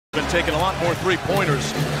Been taking a lot more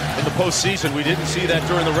three-pointers in the postseason. We didn't see that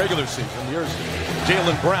during the regular season. Here's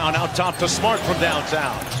Jaylen Brown out top to Smart from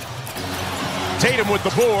downtown. Tatum with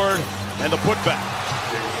the board and the putback.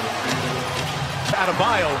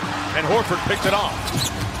 Adebayo and Horford picked it off.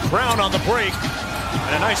 Brown on the break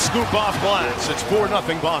and a nice scoop off glass. It's 4-0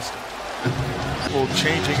 Boston.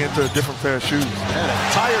 Changing into a different pair of shoes. And a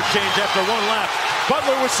tire change after one lap.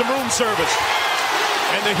 Butler with some room service.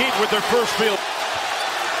 And the Heat with their first field.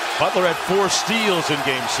 Butler had 4 steals in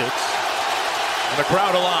Game 6. And the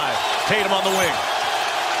crowd alive. Tatum on the wing.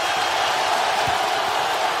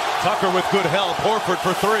 Tucker with good help. Horford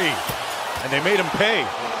for 3. And they made him pay.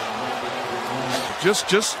 Just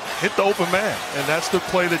hit the open man. And that's the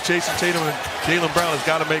play that Jason Tatum and Jaylen Brown has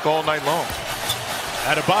got to make all night long.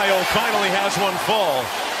 Adebayo finally has one fall.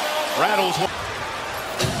 Rattles one.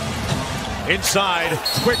 Inside,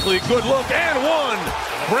 quickly, good look, and one.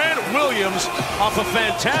 Grant Williams off a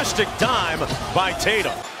fantastic dime by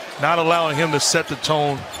Tatum. Not allowing him to set the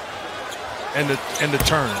tone and the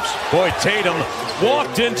turns. Boy, Tatum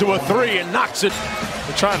walked into a 3 and knocks it.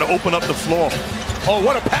 They're trying to open up the floor. Oh,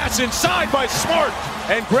 what a pass inside by Smart.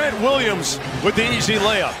 And Grant Williams with the easy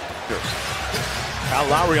layup. Kyle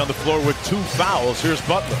Lowry on the floor with 2 fouls. Here's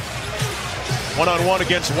Butler. One-on-one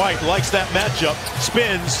against White. Likes that matchup.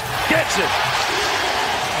 Spins. Gets it.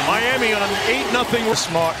 Miami on an 8-0.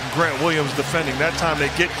 Smart and Grant Williams defending. That time they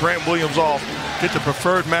get Grant Williams off. Get the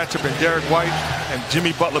preferred matchup in Derek White. And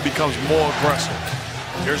Jimmy Butler becomes more aggressive.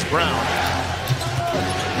 Here's Brown.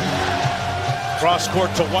 Cross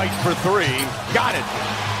court to White for 3. Got it.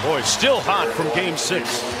 Boy, still hot from Game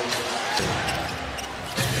 6.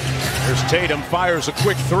 Here's Tatum, fires a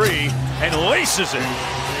quick 3 and laces it.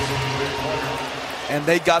 And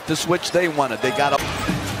they got the switch they wanted. They got up.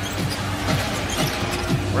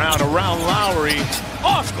 Brown around Lowry,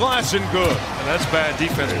 off glass and good. And that's bad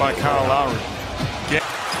defense by Kyle Lowry.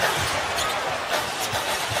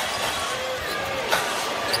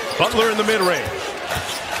 Butler in the mid-range.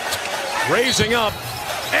 Raising up,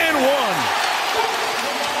 and one.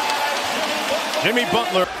 Jimmy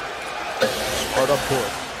Butler. Hard up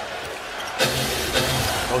court.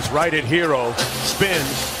 Goes right at Hero,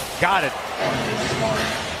 spins, got it.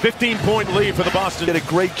 15-point lead for the Boston. Did a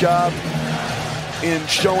great job in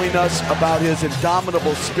showing us about his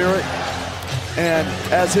indomitable spirit. And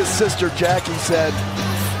as his sister Jackie said,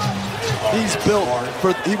 he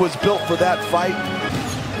was built for that fight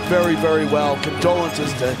very, very well.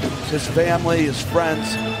 Condolences to his family, his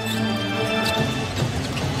friends.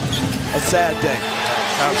 A sad day.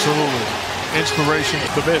 Absolutely. Inspiration.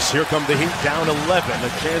 The miss. Here come the Heat down 11. A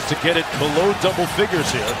chance to get it below double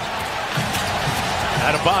figures here.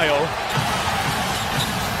 Adebayo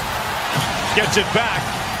gets it back.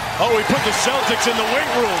 Oh, he put the Celtics in the wing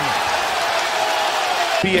room.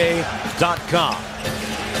 NBA.com.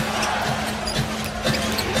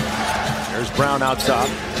 There's Brown out top.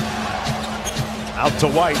 Out to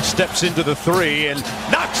White. Steps into the 3 and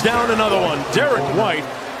knocks down another one. Derek White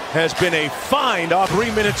has been a find off.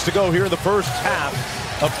 3 minutes to go here in the first half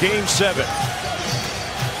of Game 7.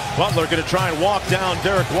 Butler going to try and walk down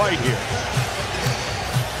Derek White here.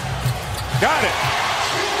 Got it.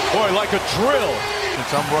 Boy, like a drill.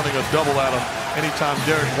 Since I'm running a double at him anytime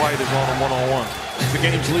Derek White is on a one-on-one. The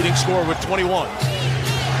game's leading scorer with 21.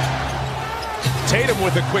 Tatum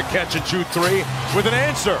with a quick catch and shoot 3 with an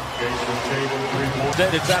answer.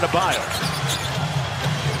 Instead, it's Adebayo.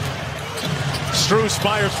 Strus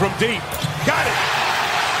fires from deep. Got it.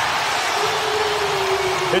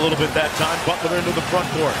 A little bit that time. Butler into the front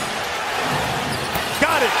court.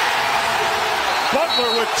 Got it.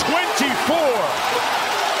 Butler with 24.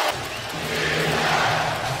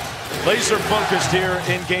 Laser focused here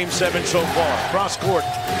in Game 7 so far. Cross court.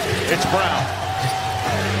 It's Brown.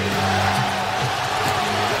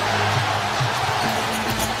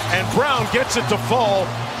 And Brown gets it to fall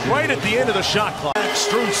right at the end of the shot clock.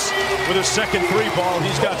 Strus with his second 3 ball.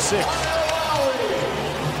 He's got 6.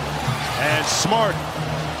 And Smart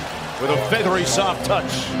with a feathery soft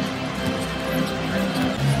touch.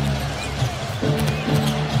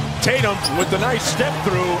 Tatum with the nice step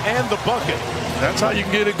through and the bucket. That's how you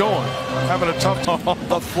can get it going. Having a tough time.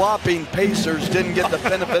 The flopping Pacers didn't get the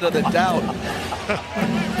benefit of the doubt.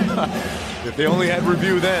 If they only had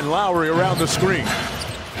review then. Lowry around the screen.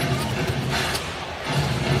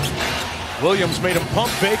 Williams made him pump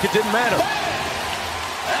fake. It didn't matter.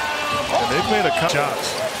 And they've made a couple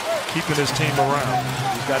shots, keeping his team around.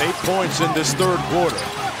 He's got 8 points in this third quarter.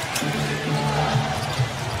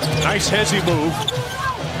 Nice hezzy move.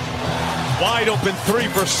 Wide open three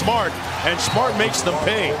for Smart, and Smart makes them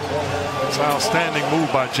pay. It's an outstanding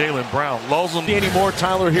move by Jaylen Brown. Lulls him. Any more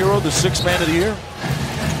Tyler Hero, the sixth man of the year?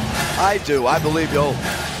 I do. I believe he'll,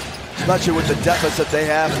 especially with the deficit they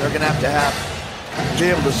have, they're going to be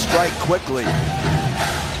able to strike quickly.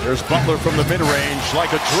 There's Butler from the mid-range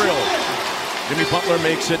like a drill. Jimmy Butler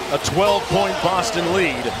makes it a 12-point Boston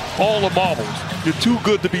lead. All the marbles. You're too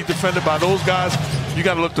good to be defended by those guys. You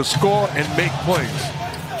got to look to score and make plays.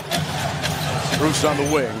 Bruce on the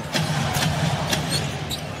wing.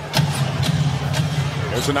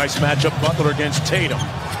 There's a nice matchup. Butler against Tatum.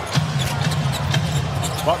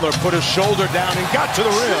 Butler put his shoulder down and got to the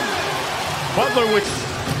rim. Butler with...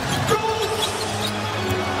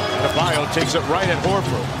 Adebayo takes it right at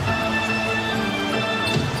Horford.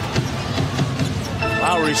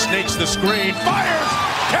 Lowry snakes the screen, fires,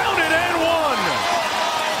 counted and one.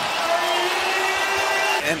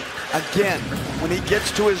 And again, when he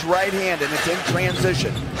gets to his right hand and it's in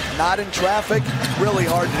transition, not in traffic, really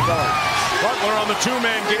hard to guard. Butler on the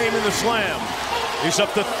two-man game in the slam. He's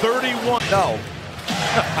up to 31. No,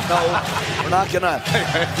 we're not gonna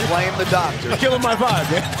blame the doctor. Killing my vibe,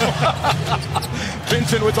 man.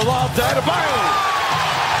 Vincent with the lob to Adebayo.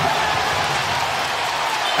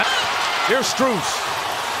 Here's Strus.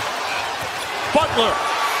 Butler.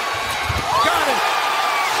 Got it.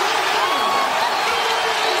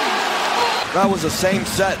 That was the same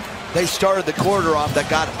set. They started the quarter off that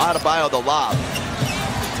got Adebayo the lob.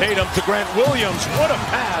 Tatum to Grant Williams. What a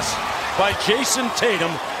pass by Jason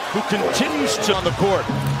Tatum, who continues to on the court.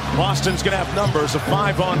 Boston's going to have numbers of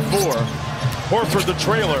 5-on-4. Horford the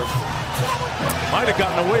trailer. Might have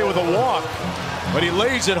gotten away with a walk, but he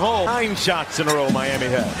lays it home. 9 shots in a row Miami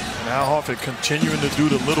has. And Al Horford continuing to do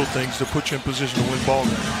the little things to put you in position to win ball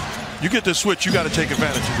games. You get the switch, you got to take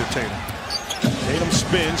advantage of your Tatum. Tatum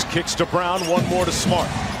spins, kicks to Brown, one more to Smart.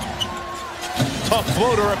 Tough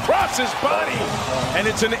floater across his body, and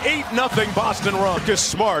it's an 8-0 Boston run. Marcus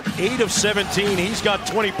Smart, 8 of 17, he's got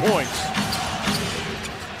 20 points.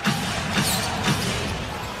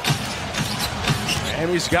 And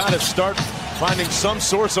he's got to start finding some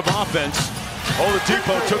source of offense.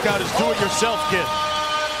 Oladipo took out his do-it-yourself kit.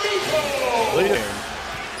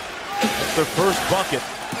 That's their first bucket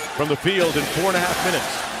from the field in 4.5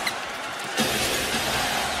 minutes.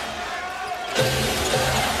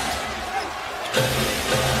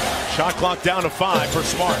 Shot clock down to 5 for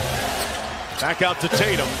Smart. Back out to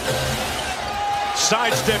Tatum.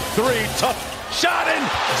 Sidestep three, tough shot and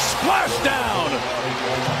splash down.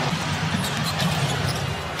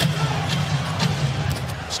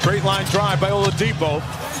 Straight line drive by Oladipo.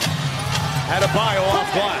 Adebayo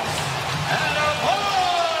off glass.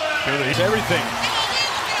 Everything.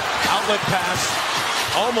 Outlet pass.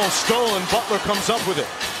 Almost stolen. Butler comes up with it.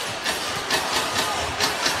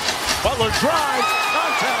 Butler drives.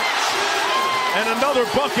 Contact. And another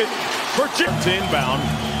bucket for Jim to inbound.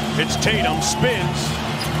 It's Tatum. Spins.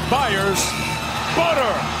 Fires.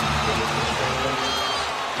 Butter.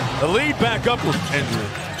 The lead back up. And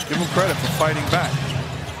give him credit for fighting back.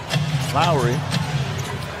 Lowry.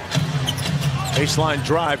 Baseline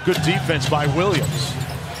drive. Good defense by Williams.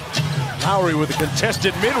 Lowry with a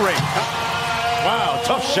contested mid-range. Wow,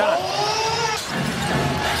 tough shot.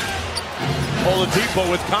 Oladipo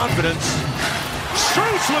with confidence.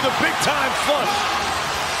 Strus with a big-time flush.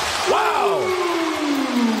 Wow.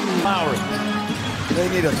 Lowry. They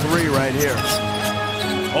need a 3 right here.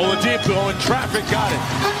 Oladipo in traffic got it.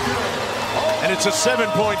 And it's a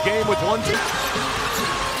 7-point game with 1.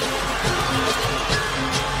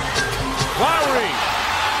 Lowry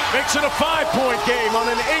makes it a 5-point game on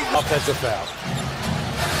an 8. Offensive foul.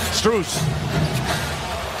 Strus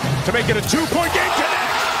to make it a 2-point game.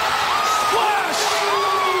 Connect. Splash.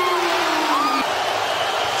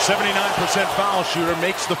 79% foul shooter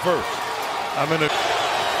makes the first.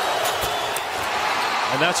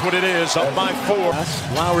 And that's what it is. Up by 4.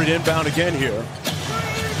 Lowry to inbound again here.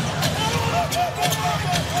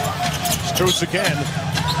 Strus again.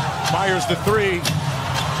 Fires the 3.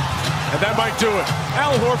 And that might do it.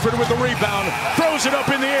 Al Horford with the rebound, throws it up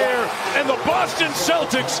in the air, and the Boston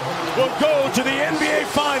Celtics will go to the NBA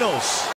Finals.